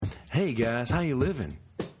Hey guys, how you living?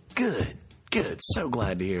 Good. So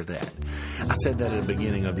glad to hear that. I said that at the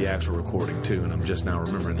beginning of the actual recording too, and I'm just now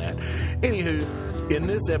remembering that. Anywho, in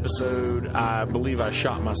this episode, I believe I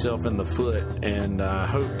shot myself in the foot, and I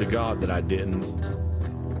hope to God that I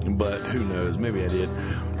didn't, but who knows, maybe I did.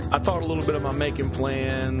 I talked a little bit about making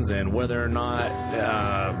plans and whether or not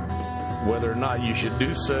you should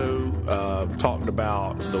do so. Talked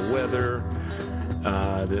about the weather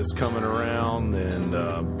that's coming around,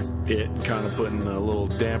 and it kind of putting a little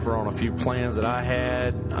damper on a few plans that I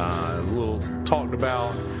had. Talked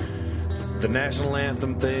about the national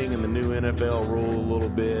anthem thing and the new NFL rule a little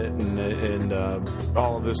bit, and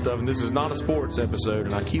all of this stuff. And this is not a sports episode,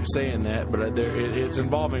 and I keep saying that, but it's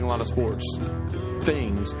involving a lot of sports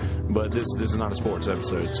things. But this is not a sports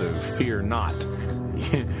episode, so fear not.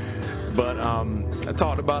 But I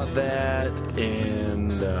talked about that,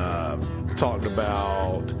 and talked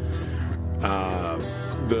about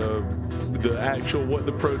the actual what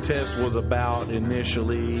the protest was about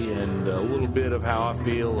initially, and a little bit of how I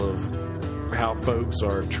feel of how folks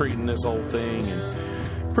are treating this whole thing,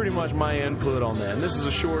 and pretty much my input on that. And this is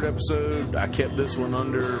a short episode. I kept this one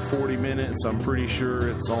under 40 minutes. I'm pretty sure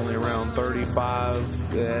it's only around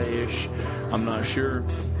 35-ish. I'm not sure.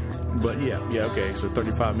 But yeah, okay, so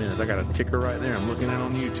 35 minutes. I got a ticker right there. I'm looking at it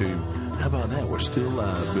on YouTube. How about that? We're still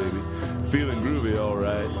live, baby. Feeling groovy, all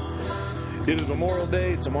right. It is Memorial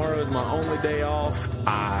Day. Tomorrow is my only day off.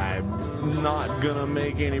 I'm not going to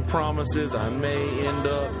make any promises. I may end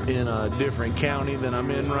up in a different county than I'm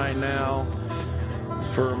in right now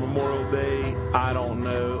for Memorial Day. I don't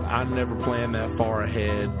know. I never plan that far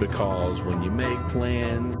ahead, because when you make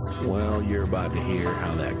plans, well, you're about to hear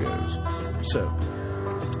how that goes. So,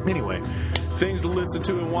 anyway, things to listen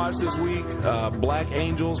to and watch this week. Black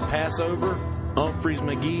Angels, Passover, Humphreys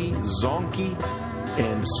McGee, Zonky,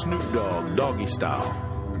 and Snoop Dogg, Doggy Style.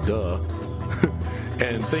 Duh.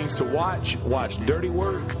 And things to watch Dirty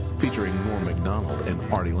Work, featuring Norm Macdonald and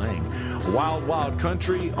Artie Lang. Wild Wild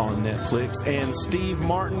Country on Netflix, and Steve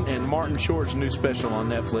Martin and Martin Short's new special on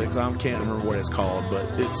Netflix. I can't remember what it's called, but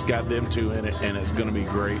it's got them two in it, and it's going to be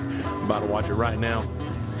great. I'm about to watch it right now.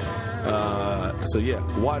 So yeah,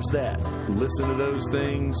 watch that. Listen to those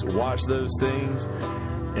things. Watch those things.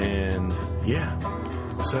 And yeah,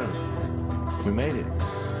 so we made it.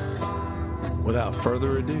 Without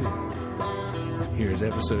further ado, here's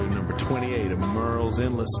episode number 28 of Merle's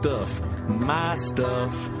Endless Stuff. My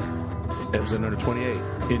stuff. Episode number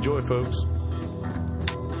 28. Enjoy, folks.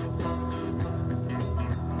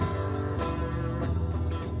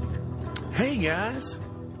 Hey guys,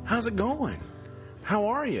 how's it going? How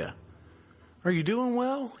are you? Are you doing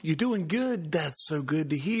well? You doing good? That's so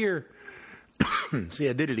good to hear. See,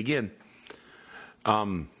 I did it again.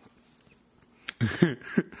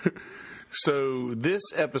 So this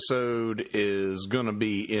episode is going to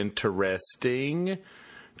be interesting,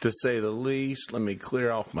 to say the least. Let me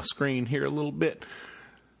clear off my screen here a little bit.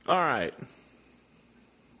 All right.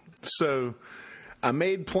 So I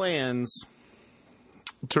made plans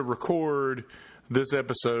to record this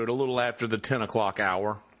episode a little after the 10 o'clock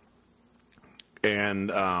hour.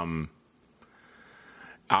 And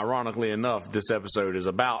ironically enough, this episode is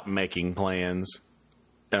about making plans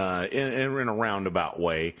in a roundabout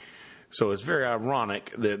way. So it's very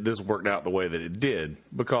ironic that this worked out the way that it did,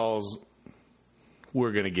 because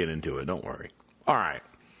we're going to get into it. Don't worry. All right.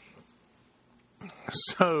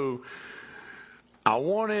 So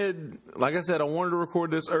like I said, I wanted to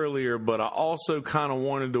record this earlier, but I also kind of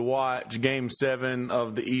wanted to watch Game 7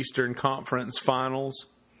 of the Eastern Conference Finals.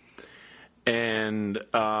 And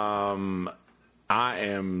I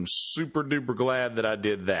am super duper glad that I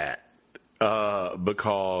did that,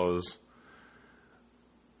 because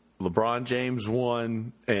LeBron James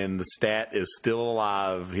won, and the stat is still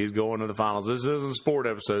alive. He's going to the finals. This isn't a sport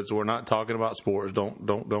episode, so we're not talking about sports.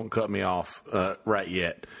 Don't cut me off right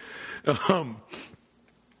yet. Yeah,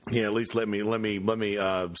 at least let me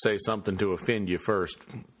say something to offend you first,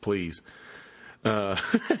 please.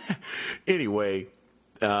 Anyway.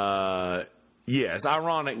 Yeah, it's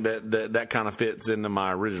ironic that kind of fits into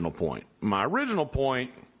my original point. My original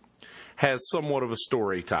point has somewhat of a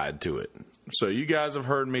story tied to it. So you guys have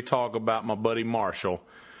heard me talk about my buddy Marshall.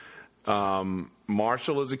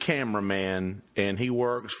 Marshall is a cameraman, and he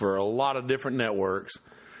works for a lot of different networks.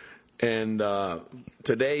 And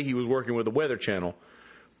today he was working with the Weather Channel.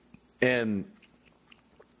 And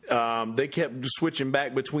they kept switching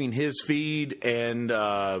back between his feed and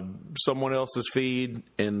someone else's feed,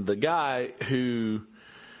 and the guy who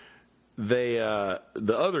the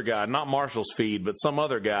other guy, not Marshall's feed, but some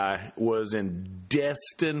other guy, was in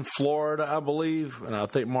Destin, Florida, I believe, and I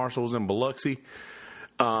think Marshall was in Biloxi.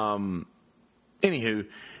 Anywho,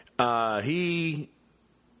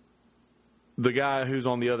 the guy who's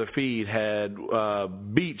on the other feed had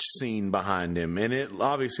beach scene behind him, and it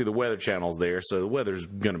obviously the Weather Channel's there, so the weather's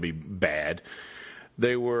going to be bad.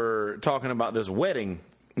 They were talking about this wedding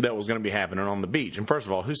that was going to be happening on the beach. And first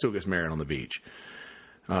of all, who still gets married on the beach?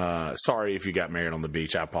 Sorry if you got married on the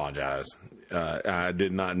beach. I apologize. I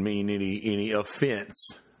did not mean any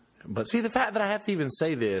offense. But see, the fact that I have to even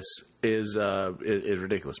say this is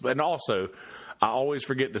ridiculous. But and also, I always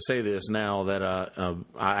forget to say this now that I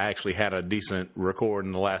actually had a decent record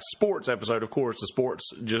in the last sports episode. Of course, the sports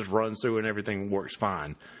just runs through and everything works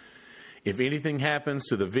fine. If anything happens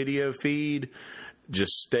to the video feed,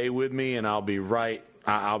 just stay with me and I'll be right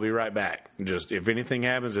back. Just if anything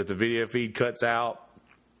happens, if the video feed cuts out,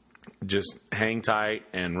 just hang tight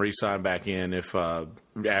and re-sign back in if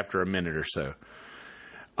after a minute or so.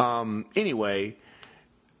 Anyway,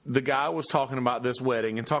 the guy was talking about this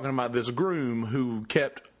wedding and talking about this groom who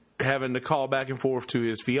kept having to call back and forth to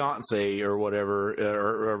his fiance or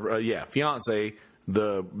whatever, fiance,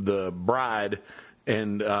 the bride,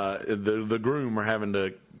 and the groom are having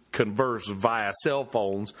to converse via cell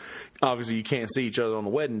phones. Obviously, you can't see each other on the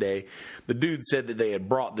wedding day. The dude said that they had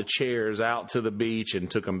brought the chairs out to the beach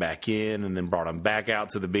and took them back in and then brought them back out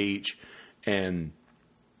to the beach and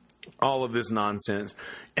all of this nonsense.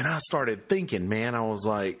 And I started thinking, man, I was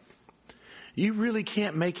like, you really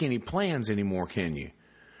can't make any plans anymore, can you?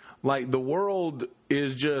 Like, the world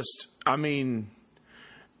is just, I mean,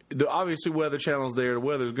 obviously Weather Channel's there. The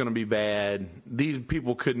weather's going to be bad. These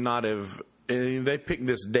people could not have, and they picked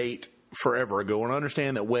this date forever ago. And I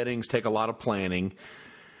understand that weddings take a lot of planning.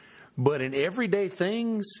 But in everyday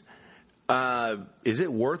things, is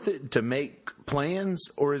it worth it to make plans,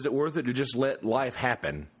 or is it worth it to just let life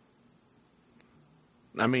happen?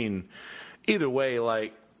 I mean, either way,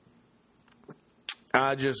 like,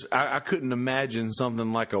 I couldn't imagine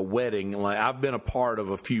something like a wedding. Like, I've been a part of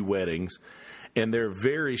a few weddings, and they're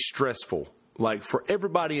very stressful. Like, for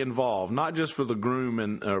everybody involved, not just for the groom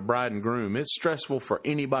and bride and groom. It's stressful for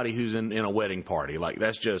anybody who's in a wedding party. Like,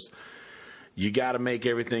 that's just, you got to make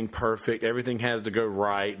everything perfect. Everything has to go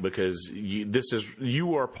right because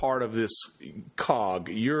you are part of this cog.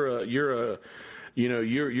 You're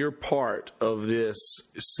part of this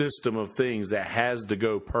system of things that has to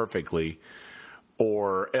go perfectly,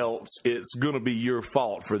 or else it's going to be your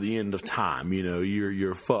fault for the end of time. You know,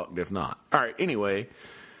 you're fucked if not. All right, anyway,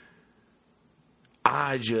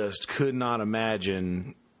 I just could not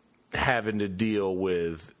imagine having to deal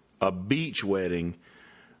with a beach wedding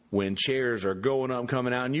when chairs are going up and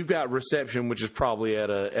coming out, and you've got reception, which is probably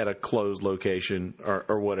at a closed location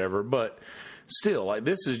or whatever. But still, like,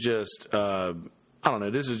 this is just I don't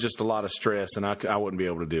know. This is just a lot of stress, and I wouldn't be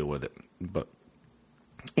able to deal with it. But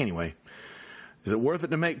anyway, is it worth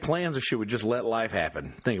it to make plans, or should we just let life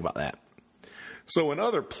happen? Think about that. So in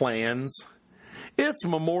other plans, it's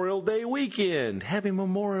Memorial Day weekend. Happy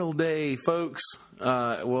Memorial Day, folks.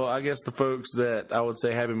 Well, I guess the folks that I would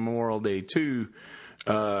say Happy Memorial Day to,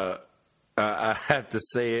 I have to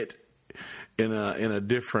say it in a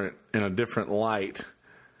different light.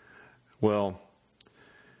 Well,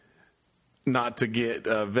 not to get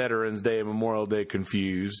Veterans Day and Memorial Day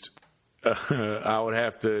confused, I would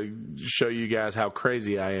have to show you guys how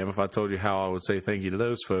crazy I am if I told you how I would say thank you to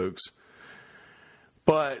those folks.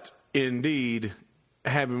 But indeed,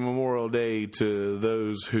 happy Memorial Day to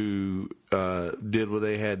those who did what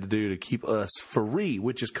they had to do to keep us free,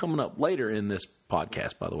 which is coming up later in this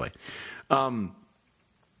podcast, by the way.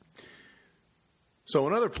 So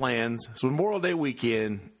in other plans, it's Memorial Day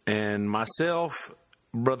weekend, and myself,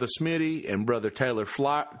 Brother Smitty, and Brother Taylor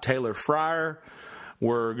Fryer,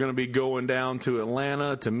 we're going to be going down to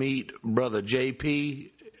Atlanta to meet Brother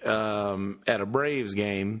JP at a Braves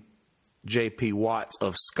game. JP Watts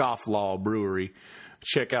of Scofflaw Brewery.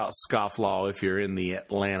 Check out Scofflaw if you're in the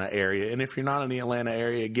Atlanta area. And if you're not in the Atlanta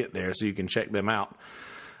area, get there so you can check them out.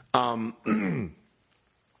 We're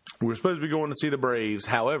supposed to be going to see the Braves.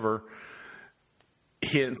 However,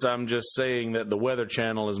 hence I'm just saying that the Weather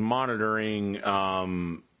Channel is monitoring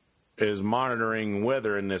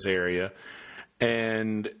weather in this area.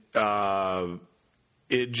 And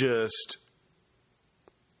it just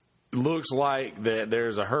looks like that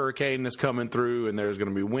there's a hurricane that's coming through, and there's going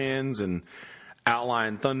to be winds and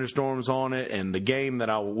outlying thunderstorms on it. And the game that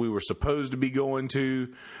we were supposed to be going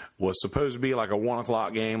to was supposed to be like a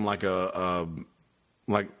 1:00 game, like a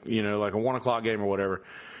 1:00 game or whatever.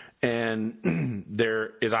 And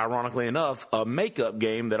there is, ironically enough, a makeup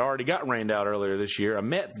game that already got rained out earlier this year, a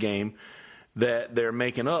Mets game that they're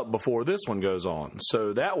making up before this one goes on.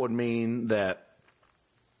 So that would mean that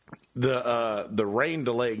the rain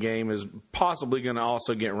delay game is possibly going to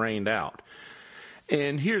also get rained out.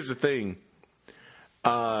 And here's the thing.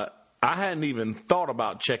 I hadn't even thought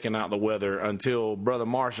about checking out the weather until Brother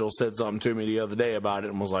Marshall said something to me the other day about it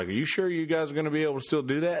and was like, are you sure you guys are going to be able to still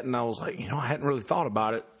do that? And I was like, I hadn't really thought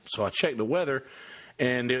about it. So I checked the weather,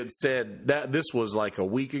 and it said that this was like a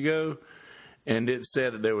week ago, and it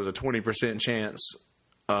said that there was a 20% chance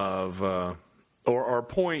of or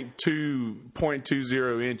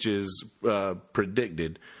 0.20 inches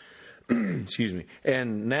predicted. Excuse me.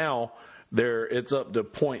 And now it's up to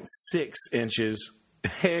 0.6 inches.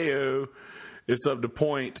 Hey-o, it's up to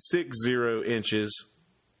 0.60 inches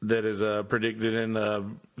that is predicted, and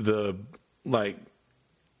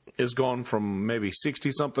it's gone from maybe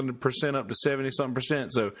 60-something% up to 70-something%.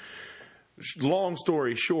 So, long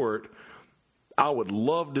story short, I would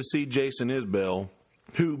love to see Jason Isbell,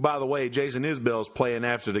 who, by the way, Jason Isbell's playing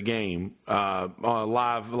after the game,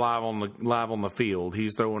 live on the field.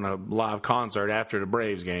 He's throwing a live concert after the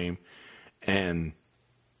Braves game, and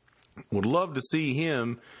would love to see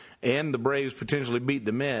him and the Braves potentially beat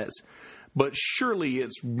the Mets, but surely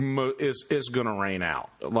it's going to rain out.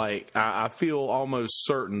 Like, I feel almost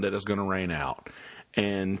certain that it's going to rain out.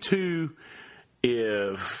 And two,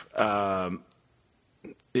 if by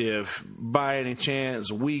any chance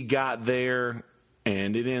we got there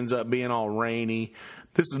and it ends up being all rainy,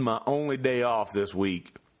 this is my only day off this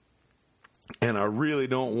week, and I really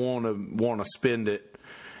don't want to spend it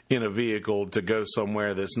in a vehicle to go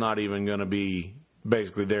somewhere that's not even going to be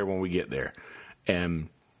basically there when we get there. And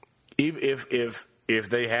if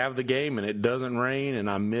they have the game and it doesn't rain and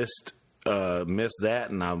I miss that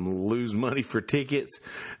and I lose money for tickets,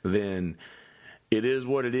 then it is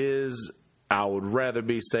what it is. I would rather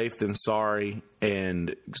be safe than sorry.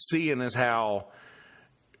 And seeing as how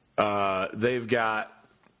they've got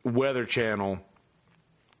Weather Channel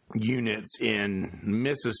units in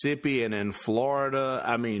Mississippi and in Florida.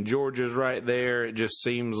 I mean, Georgia's right there. It just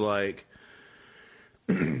seems like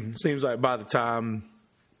by the time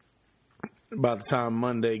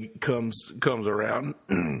Monday comes around,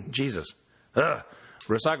 Jesus,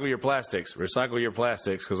 recycle your plastics,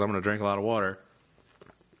 because I'm going to drink a lot of water.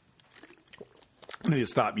 I need to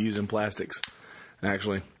stop using plastics.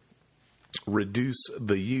 Actually, reduce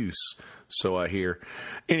the use. So I hear.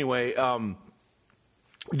 Anyway,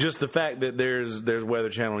 just the fact that there's Weather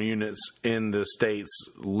Channel units in the states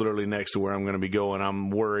literally next to where I'm going to be going,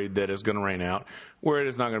 I'm worried that it's going to rain out. Worried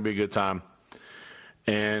it's not going to be a good time.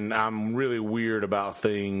 And I'm really weird about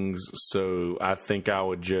things, so I think I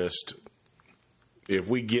would just, if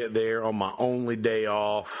we get there on my only day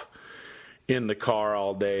off in the car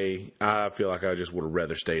all day, I feel like I just would have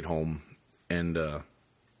rather stayed home. And,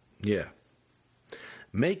 yeah.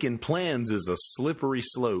 Making plans is a slippery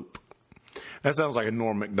slope. That sounds like a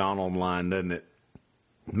Norm Macdonald line, doesn't it?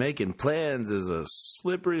 Making plans is a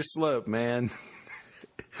slippery slope, man.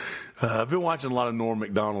 I've been watching a lot of Norm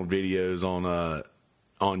Macdonald videos on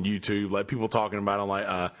YouTube, like people talking about it.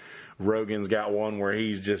 Like Rogan's got one where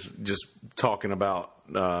he's just talking about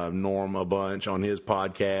Norm a bunch on his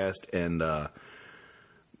podcast, and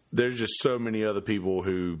there's just so many other people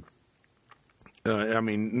who.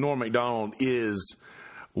 Norm Macdonald is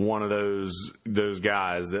one of those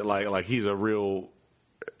guys that like he's a real,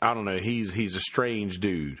 I don't know, he's a strange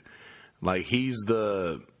dude. Like he's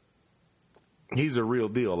a real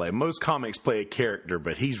deal. Like most comics play a character,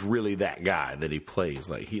 but he's really that guy that he plays.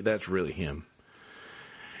 Like that's really him.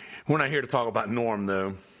 We're not here to talk about Norm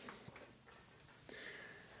though.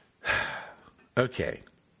 Okay.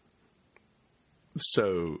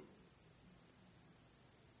 So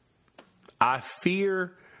I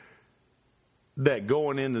fear that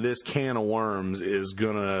going into this can of worms is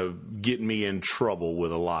going to get me in trouble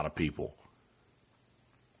with a lot of people.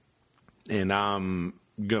 And I'm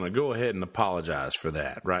going to go ahead and apologize for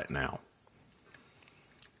that right now.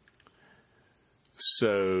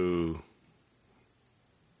 So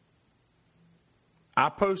I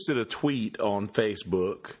posted a tweet on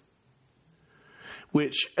Facebook,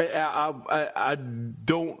 which I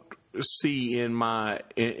don't see in my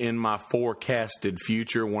forecasted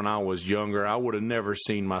future. When I was younger, I would have never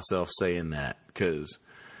seen myself saying that, because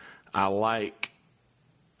I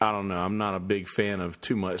don't know, I'm not a big fan of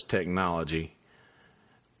too much technology.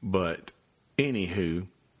 But anywho,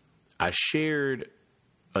 I shared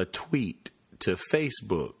a tweet to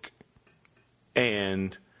Facebook,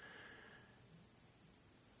 and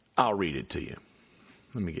I'll read it to you.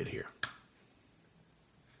 Let me get here.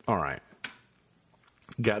 All right.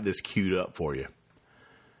 Got this queued up for you.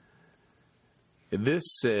 This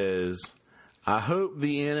says, I hope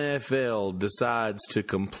the NFL decides to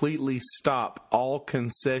completely stop all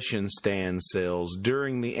concession stand sales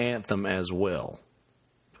during the anthem as well.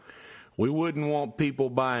 We wouldn't want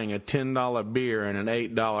people buying a $10 beer and an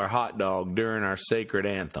 $8 hot dog during our sacred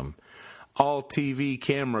anthem. All TV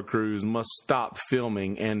camera crews must stop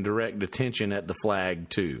filming and direct attention at the flag,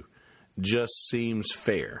 too. Just seems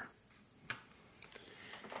fair.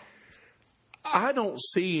 I don't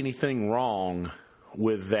see anything wrong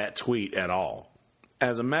with that tweet at all.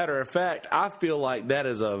 As a matter of fact, I feel like that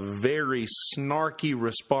is a very snarky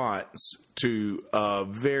response to a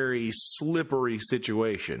very slippery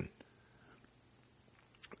situation.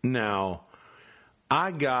 Now,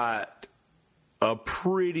 I got a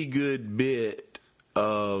pretty good bit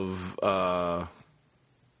of a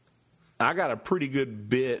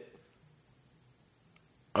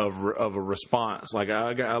response. Like,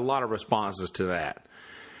 I got a lot of responses to that.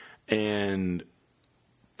 And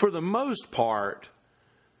for the most part,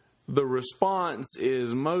 the response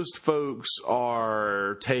is most folks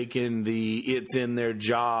are taking it's in their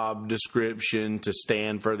job description to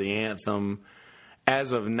stand for the anthem.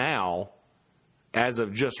 As of now, as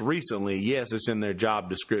of just recently, yes, it's in their job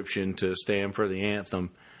description to stand for the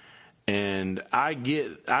anthem. And I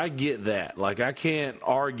get that. Like, I can't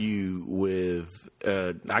argue with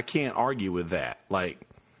that. Like,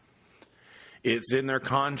 it's in their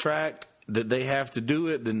contract that they have to do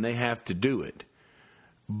it, then they have to do it.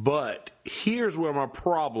 But here's where my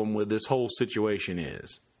problem with this whole situation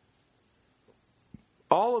is.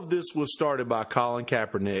 All of this was started by Colin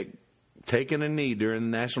Kaepernick taking a knee during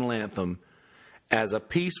the national anthem as a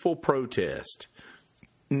peaceful protest.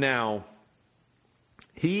 Now,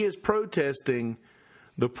 he is protesting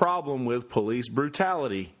the problem with police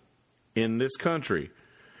brutality in this country.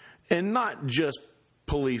 And not just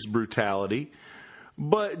police brutality,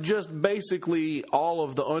 but just basically all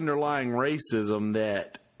of the underlying racism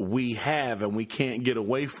that we have and we can't get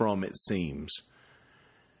away from, it seems.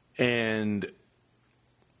 And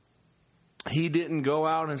he didn't go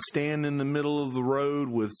out and stand in the middle of the road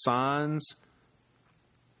with signs.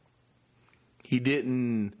 He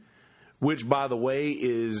didn't, which, by the way,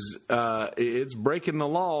 is it's breaking the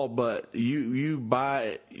law, but you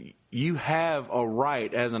have a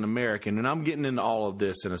right as an American, and I'm getting into all of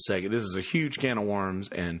this in a second. This is a huge can of worms,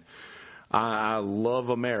 and I love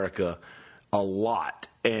America a lot,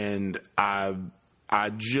 and I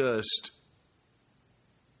just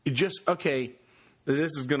okay.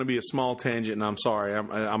 This is going to be a small tangent, and I'm sorry. I'm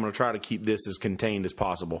going to try to keep this as contained as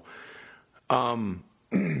possible.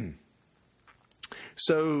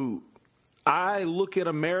 So I look at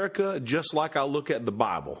America just like I look at the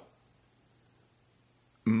Bible.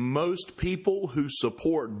 Most people who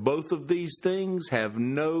support both of these things have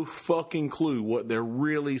no fucking clue what they're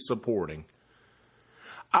really supporting.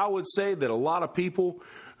 I would say that a lot of people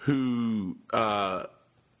who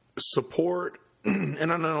support,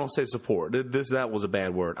 and I don't say support, that was a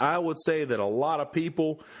bad word. I would say that a lot of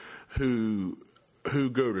people who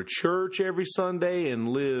go to church every Sunday and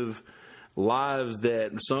live lives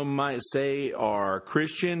that some might say are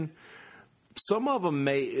Christian. Some of them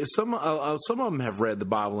have read the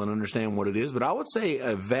Bible and understand what it is, but I would say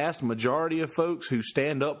a vast majority of folks who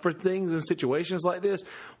stand up for things in situations like this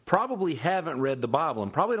probably haven't read the Bible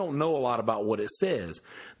and probably don't know a lot about what it says.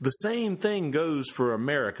 The same thing goes for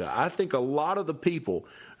America. I think a lot of the people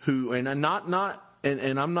who, and I'm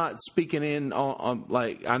not speaking in on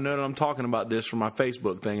like, I know that I'm talking about this from my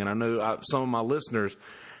Facebook thing, and I know some of my listeners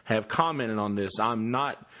have commented on this. I'm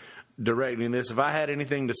not directing this. If I had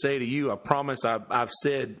anything to say to you, I promise I've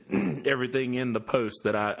said everything in the post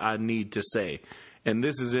that I need to say. And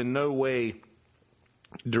this is in no way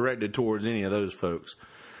directed towards any of those folks.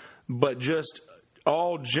 But just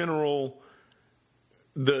all general,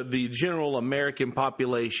 the general American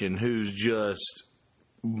population who's just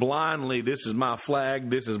blindly, this is my flag,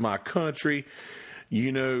 this is my country.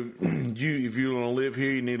 You know, if you want to live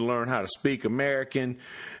here, you need to learn how to speak American.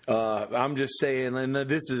 I'm just saying, and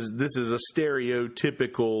this is a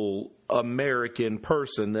stereotypical American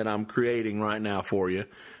person that I'm creating right now for you,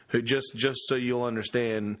 who just so you'll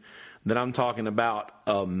understand that I'm talking about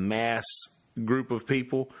a mass group of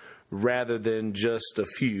people rather than just a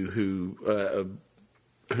few who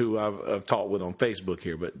I've talked with on Facebook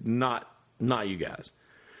here, but not you guys.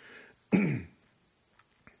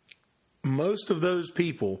 Most of those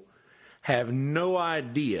people have no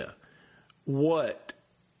idea what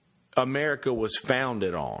America was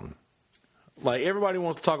founded on. Like, everybody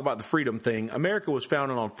wants to talk about the freedom thing. America was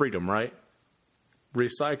founded on freedom, right?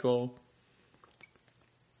 Recycle.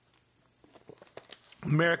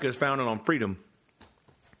 America is founded on freedom.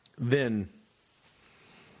 Then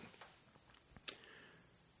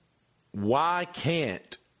Why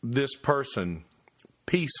can't this person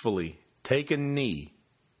peacefully take a knee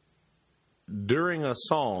during a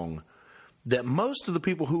song that most of the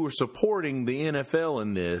people who are supporting the NFL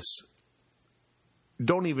in this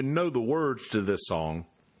don't even know the words to this song?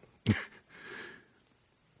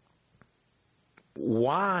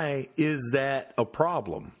 Why is that a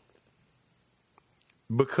problem?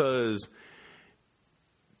 Because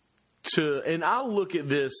and I'll look at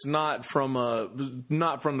this not from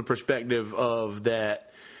the perspective of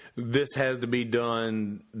that this has to be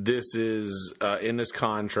done, this is in this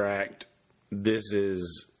contract, this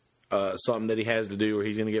is something that he has to do, or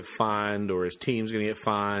he's going to get fined, or his team's going to get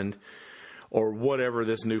fined, or whatever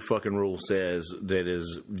this new fucking rule says that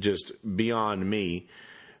is just beyond me.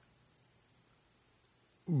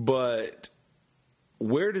 But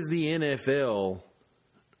where does the NFL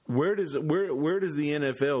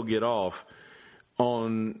get off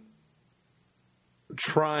on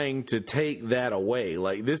trying to take that away?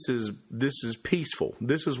 Like, this is peaceful.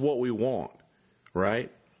 This is what we want, right?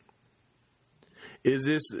 Is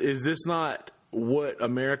this not what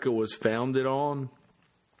America was founded on?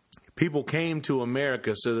 People came to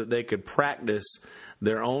America so that they could practice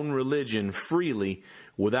their own religion freely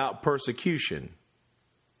without persecution.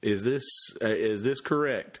 Is this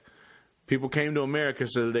correct? People came to America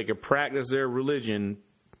so that they could practice their religion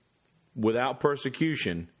without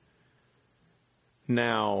persecution.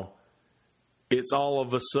 Now, it's all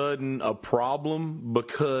of a sudden a problem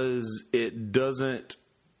because it doesn't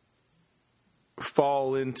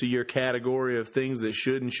fall into your category of things that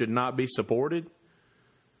should and should not be supported?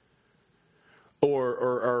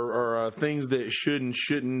 Or things that should and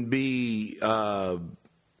shouldn't be...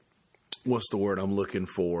 what's the word I'm looking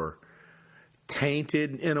for?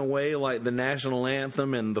 Tainted in a way, like the national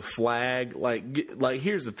anthem and the flag. Like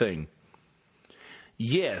here's the thing.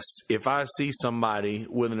 Yes, if I see somebody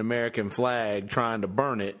with an American flag trying to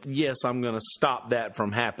burn it, yes, I'm going to stop that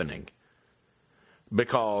from happening.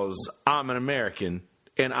 Because I'm an American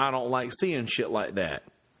and I don't like seeing shit like that.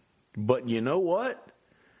 But you know what?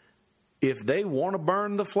 If they want to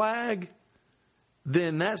burn the flag,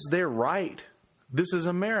 then that's their right. This is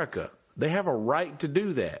America. They have a right to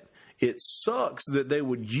do that. It sucks that they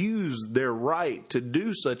would use their right to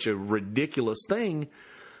do such a ridiculous thing,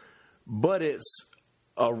 but it's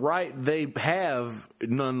a right they have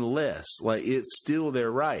nonetheless. Like, it's still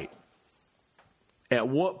their right. At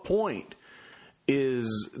what point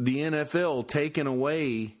is the NFL taking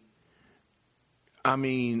away? I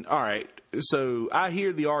mean, all right, so I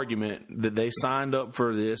hear the argument that they signed up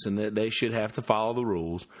for this and that they should have to follow the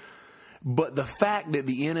rules. But the fact that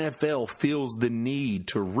the NFL feels the need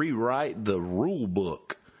to rewrite the rule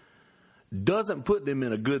book doesn't put them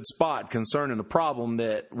in a good spot concerning the problem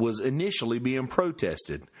that was initially being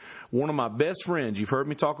protested. One of my best friends, you've heard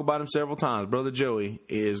me talk about him several times, Brother Joey,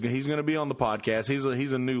 he's going to be on the podcast.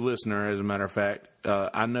 He's a new listener, as a matter of fact.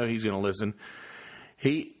 I know he's going to listen.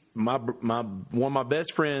 One of my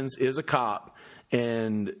best friends is a cop,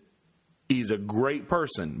 and he's a great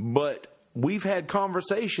person. But we've had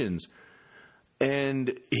conversations.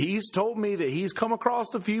 And he's told me that he's come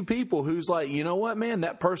across a few people who's like, you know what, man,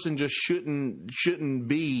 that person just shouldn't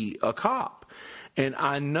be a cop. And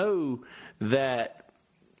I know that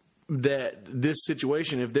this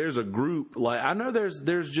situation, if there's a group, like, I know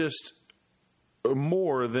there's just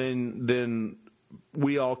more than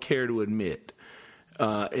we all care to admit.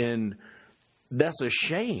 And that's a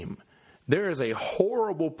shame. There is a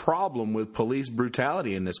horrible problem with police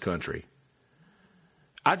brutality in this country.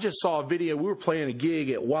 I just saw a video. We were playing a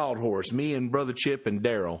gig at Wild Horse, me and Brother Chip and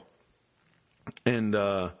Daryl. And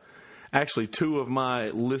actually, two of my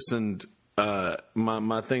listened,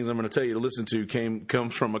 my things I'm going to tell you to listen to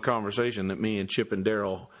comes from a conversation that me and Chip and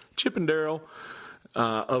Daryl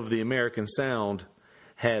of the American Sound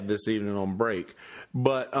had this evening on break.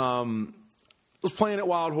 But I was playing at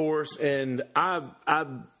Wild Horse, and I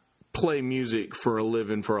play music for a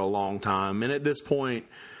living for a long time. And at this point,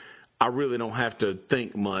 I really don't have to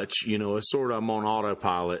think much. You know, it's sort of I'm on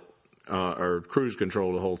autopilot or cruise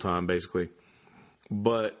control the whole time, basically.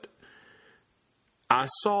 But I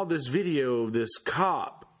saw this video of this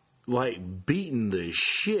cop, like, beating the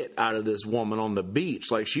shit out of this woman on the beach.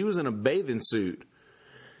 Like, she was in a bathing suit,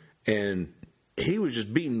 and he was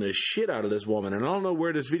just beating the shit out of this woman. And I don't know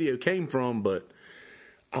where this video came from, but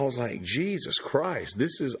I was like, Jesus Christ,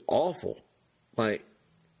 this is awful. Like,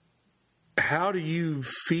 how do you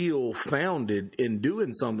feel founded in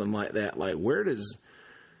doing something like that? Like,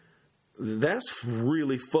 that's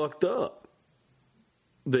really fucked up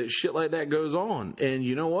that shit like that goes on. And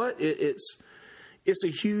you know what? It's a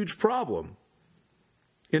huge problem.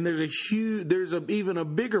 And there's even a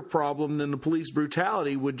bigger problem than the police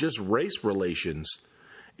brutality with just race relations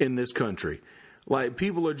in this country. Like,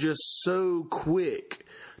 people are just so quick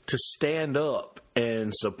to stand up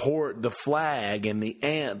and support the flag and the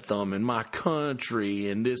anthem and my country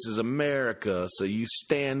and this is America, so you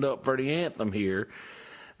stand up for the anthem here,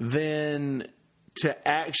 than to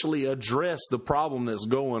actually address the problem that's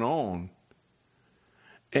going on.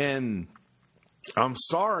 And I'm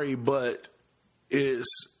sorry, but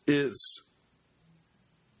it's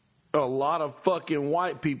a lot of fucking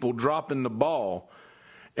white people dropping the ball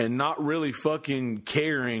and not really fucking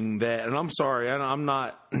caring that. And I'm sorry, I'm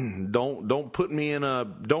not. Don't put me in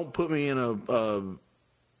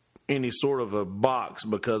any sort of a box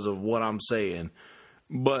because of what I'm saying.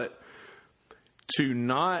 But to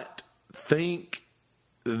not think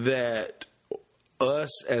that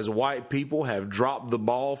us as white people have dropped the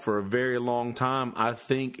ball for a very long time, I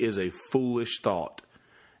think is a foolish thought.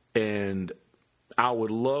 And I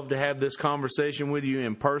would love to have this conversation with you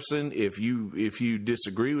in person. If you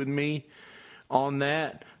disagree with me on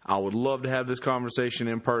that, I would love to have this conversation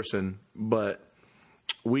in person. But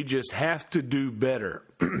we just have to do better.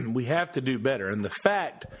 We have to do better. And the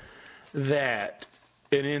fact that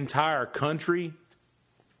an entire country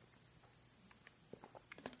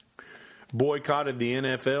boycotted the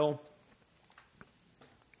NFL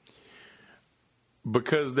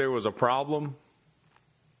because there was a problem.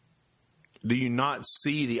 Do you not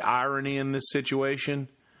see the irony in this situation?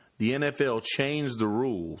 The NFL changed the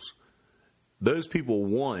rules. Those people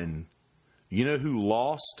won. You know who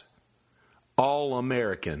lost? All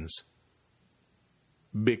Americans.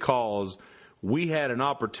 Because we had an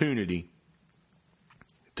opportunity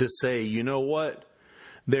to say, you know what?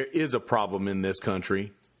 There is a problem in this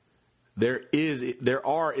country. There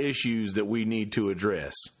are issues that we need to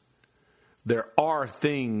address. There are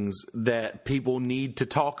things that people need to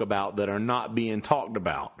talk about that are not being talked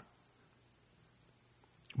about.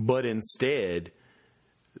 But instead,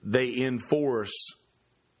 they enforce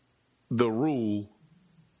the rule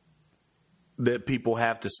that people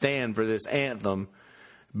have to stand for this anthem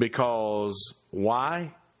because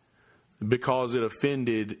why? Because it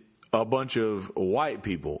offended a bunch of white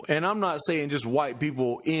people. And I'm not saying just white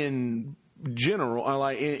people in general.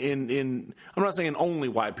 I'm not saying only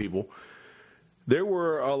white people. There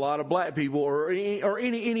were a lot of black people or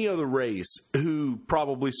any other race who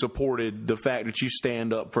probably supported the fact that you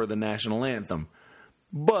stand up for the national anthem.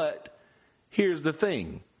 But here's the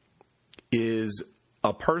thing. Is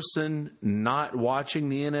a person not watching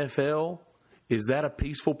the NFL, is that a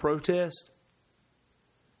peaceful protest?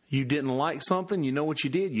 You didn't like something, you know what you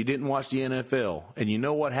did? You didn't watch the NFL. And you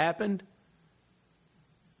know what happened?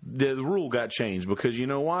 The rule got changed because you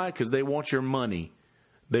know why? Because they want your money.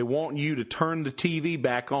 They want you to turn the TV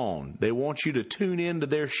back on. They want you to tune into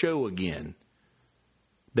their show again.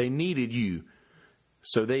 They needed you.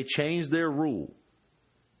 So they changed their rule.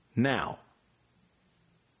 Now,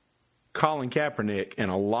 Colin Kaepernick and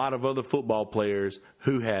a lot of other football players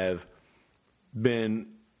who have been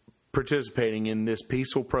participating in this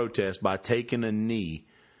peaceful protest by taking a knee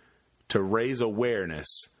to raise awareness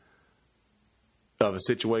of a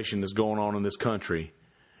situation that's going on in this country,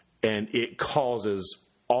 and it causes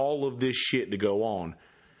all of this shit to go on.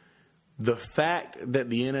 The fact that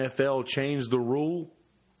the NFL changed the rule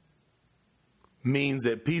means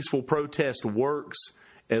that peaceful protest works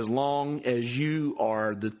as long as you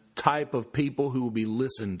are the type of people who will be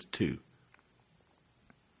listened to.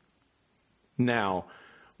 Now,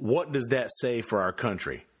 what does that say for our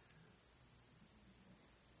country?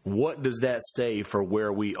 What does that say for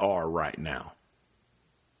where we are right now?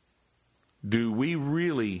 Do we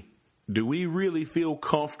really feel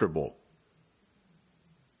comfortable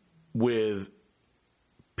with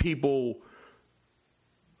people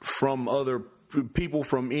from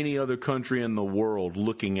any other country in the world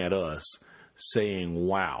looking at us saying,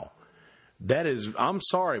 wow, I'm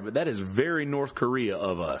sorry, but that is very North Korea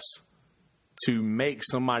of us to make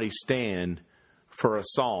somebody stand for a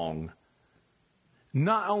song.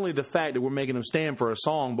 Not only the fact that we're making them stand for a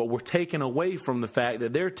song, but we're taking away from the fact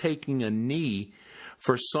that they're taking a knee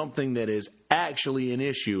for something that is actually an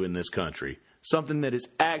issue in this country, something that is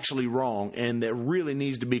actually wrong and that really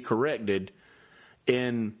needs to be corrected.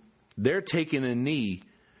 And they're taking a knee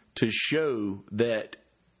to show that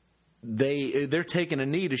they're taking a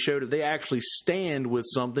knee to show that they actually stand with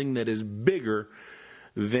something that is bigger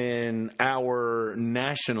than our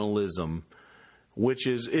nationalism, which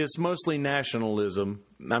it's mostly nationalism.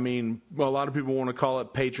 I mean, a lot of people want to call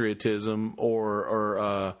it patriotism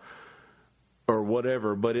or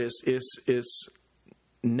whatever, but it's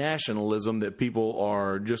nationalism that people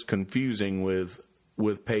are just confusing with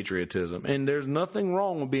with patriotism. And there's nothing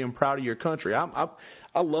wrong with being proud of your country.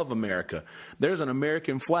 I love America. There's an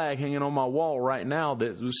American flag hanging on my wall right now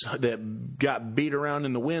that got beat around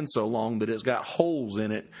in the wind so long that it's got holes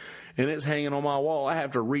in it, and it's hanging on my wall. I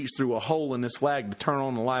have to reach through a hole in this flag to turn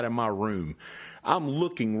on the light in my room. I'm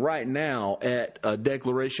looking right now at a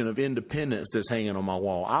Declaration of Independence that's hanging on my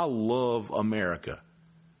wall. I love America.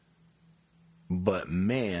 But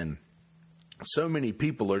man, so many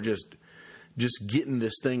people are just getting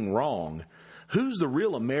this thing wrong. Who's the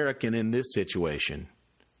real American in this situation?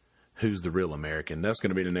 Who's the real American? That's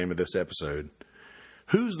going to be the name of this episode.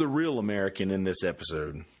 Who's the real American in this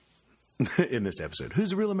episode? Who's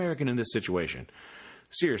the real American in this situation?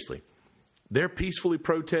 Seriously. They're peacefully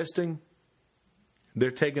protesting. They're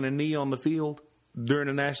taking a knee on the field during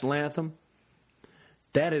the national anthem.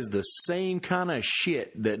 That is the same kind of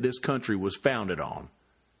shit that this country was founded on.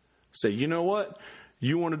 Say, you know what?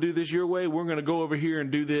 You want to do this your way? We're going to go over here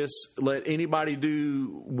and do this. Let anybody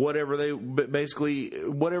do whatever they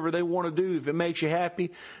want to do. If it makes you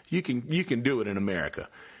happy, you can do it in America.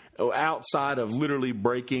 Outside of literally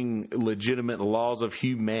breaking legitimate laws of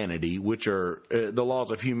humanity, which are the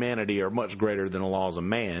laws of humanity are much greater than the laws of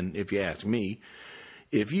man, if you ask me.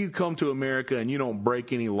 If you come to America and you don't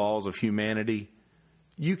break any laws of humanity,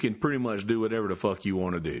 you can pretty much do whatever the fuck you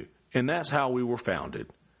want to do. And that's how we were founded.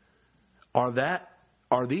 Are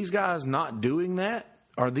these guys not doing that?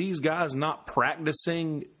 Are these guys not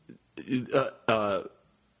practicing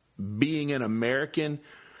being an American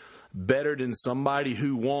better than somebody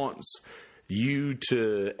who wants you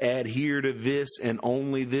to adhere to this and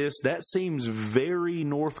only this? That seems very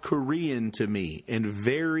North Korean to me and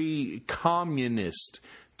very communist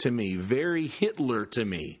to me, very Hitler to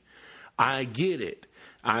me. I get it.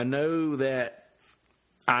 I know that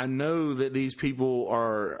these people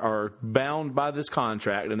are bound by this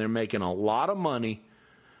contract and they're making a lot of money,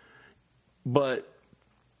 but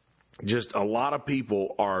just a lot of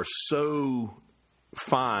people are so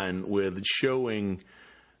fine with showing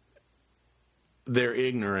their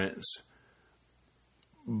ignorance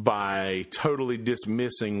by totally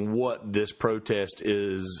dismissing what this protest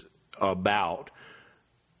is about.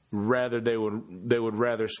 They would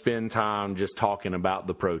rather spend time just talking about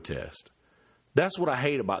the protest. That's what I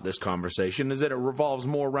hate about this conversation, is that it revolves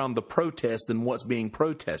more around the protest than what's being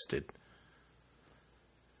protested.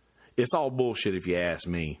 It's all bullshit if you ask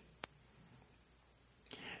me.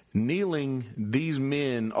 Kneeling, these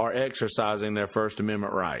men are exercising their First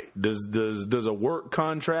Amendment right. Does a work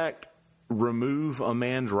contract remove a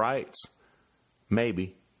man's rights?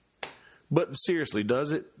 Maybe. But seriously,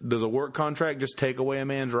 does it? Does a work contract just take away a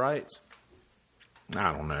man's rights?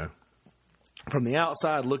 I don't know. From the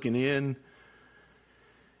outside looking in,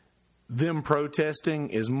 them protesting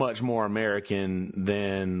is much more American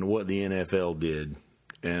than what the NFL did.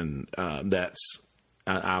 And I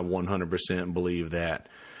 100% believe that.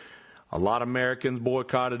 A lot of Americans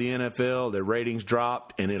boycotted the NFL, their ratings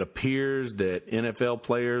dropped, and it appears that NFL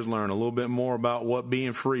players learn a little bit more about what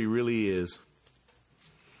being free really is.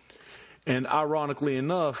 And ironically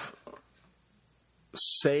enough,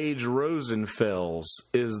 Sage Rosenfels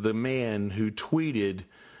is the man who tweeted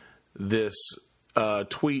this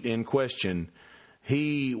tweet in question.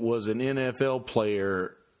 He was an NFL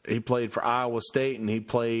player. He played for Iowa State and he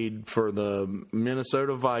played for the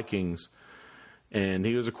Minnesota Vikings. And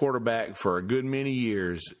he was a quarterback for a good many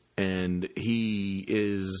years. And he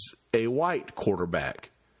is a white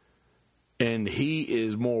quarterback. And he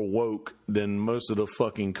is more woke than most of the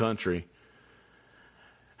fucking country.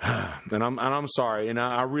 And I'm sorry. And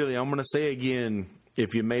I'm going to say again,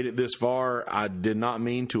 if you made it this far, I did not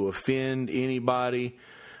mean to offend anybody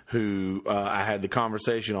who I had the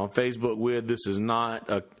conversation on Facebook with. This is not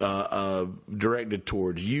directed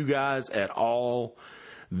towards you guys at all.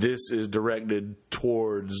 This is directed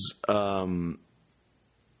towards a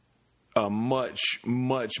much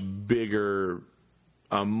bigger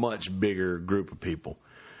group of people.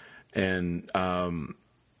 And I'm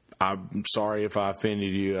sorry if I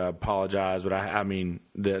offended you. I apologize, but I mean,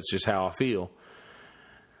 that's just how I feel.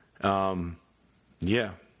 Yeah, I'm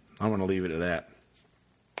going to leave it at that.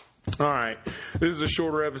 All right. This is a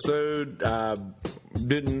shorter episode. I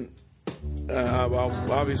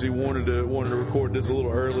obviously wanted to record this a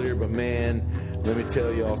little earlier, but man, let me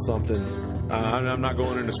tell y'all something. I'm not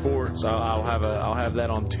going into sports. I'll have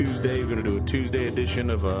that on Tuesday. We're going to do a Tuesday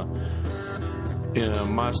edition of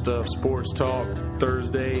My Stuff Sports Talk.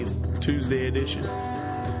 Thursday's Tuesday edition.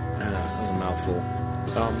 That was a mouthful.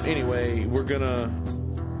 Anyway, we're gonna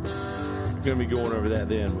be going over that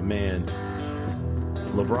then, but man,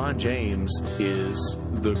 LeBron James is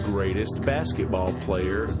the greatest basketball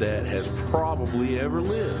player that has probably ever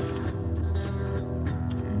lived.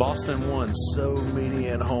 Boston won so many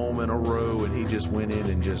at home in a row, and he just went in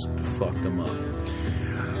and just fucked them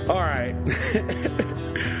up. All right.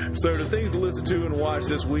 So the things to listen to and watch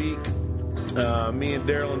this week, me and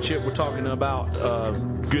Daryl and Chip were talking about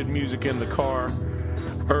good music in the car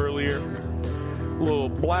earlier. Little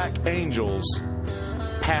Black Angels,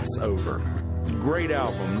 Passover. Great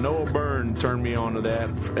album. Noah Byrne turned me on to that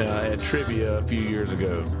at Trivia a few years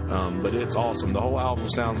ago. But it's awesome. The whole album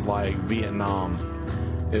sounds like Vietnam.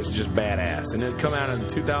 It's just badass. And it come out in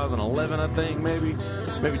 2011, I think, maybe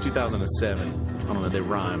 2007. I don't know, they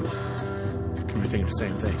rhyme. Could be thinking the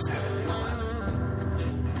same thing. 7,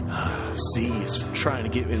 11. C is trying to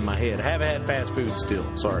get in my head. I haven't had fast food still.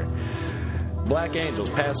 Sorry. Black Angels,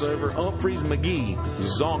 Passover, Humphreys McGee,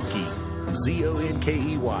 Zonkey,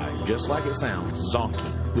 Zonkey, just like it sounds,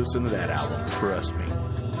 Zonkey. Listen to that album, trust me.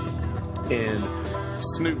 And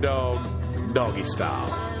Snoop Dogg, Doggy Style,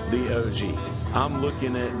 the OG. I'm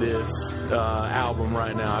looking at this album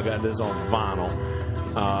right now. I got this on vinyl.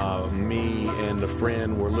 Me and a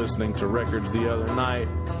friend were listening to records the other night,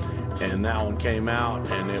 and that one came out,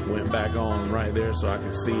 and it went back on right there so I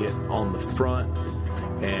could see it on the front.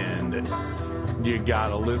 And you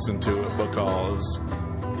gotta listen to it, because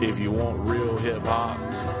if you want real hip-hop,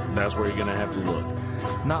 that's where you're gonna have to look.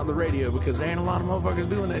 Not the radio, because there ain't a lot of motherfuckers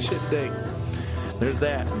doing that shit today. There's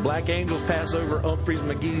that. Black Angels, Passover, Humphreys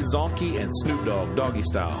McGee, Zonkey, and Snoop Dogg, Doggy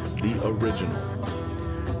Style, the original.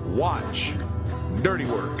 Watch Dirty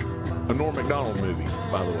Work, a Norm Macdonald movie,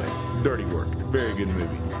 by the way. Dirty Work, very good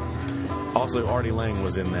movie. Also, Artie Lang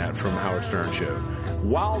was in that from Howard Stern Show.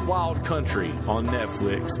 Wild Wild Country on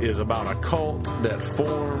Netflix is about a cult that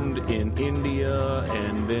formed in India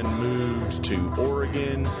and then moved to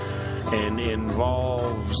Oregon, and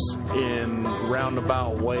involves in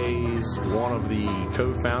roundabout ways one of the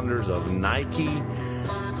co-founders of Nike,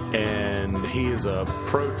 and he is a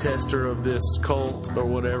protester of this cult or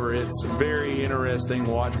whatever. It's very interesting.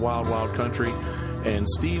 Watch Wild Wild Country. And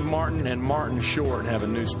Steve Martin and Martin Short have a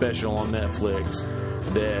new special on Netflix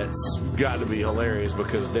that's got to be hilarious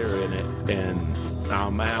because they're in it. And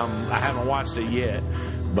I haven't watched it yet,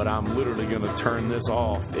 but I'm literally going to turn this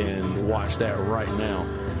off and watch that right now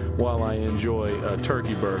while I enjoy a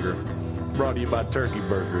turkey burger. Brought to you by Turkey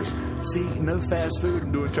Burgers. See, no fast food.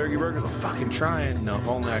 I'm doing turkey burgers. I'm fucking trying. No, if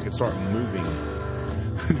only I could start moving.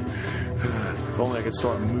 If only I could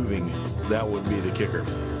start moving, that would be the kicker.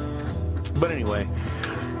 But anyway,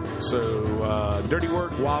 so Dirty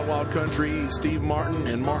Work, Wild Wild Country, Steve Martin,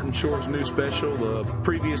 and Martin Short's new special. The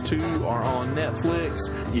previous two are on Netflix.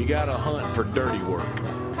 You got to hunt for Dirty Work.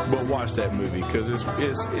 But watch that movie because it's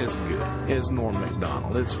good. It's Norm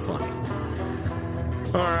Macdonald. It's funny.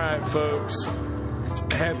 All right, folks.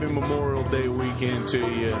 Happy Memorial Day weekend to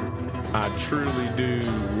you. I truly do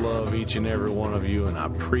love each and every one of you, and I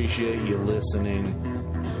appreciate you listening.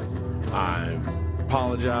 I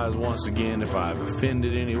apologize once again if I've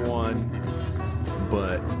offended anyone,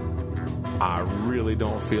 but I really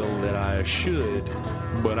don't feel that I should,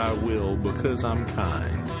 but I will because I'm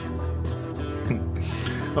kind.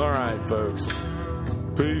 All right, folks.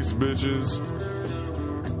 Peace, bitches.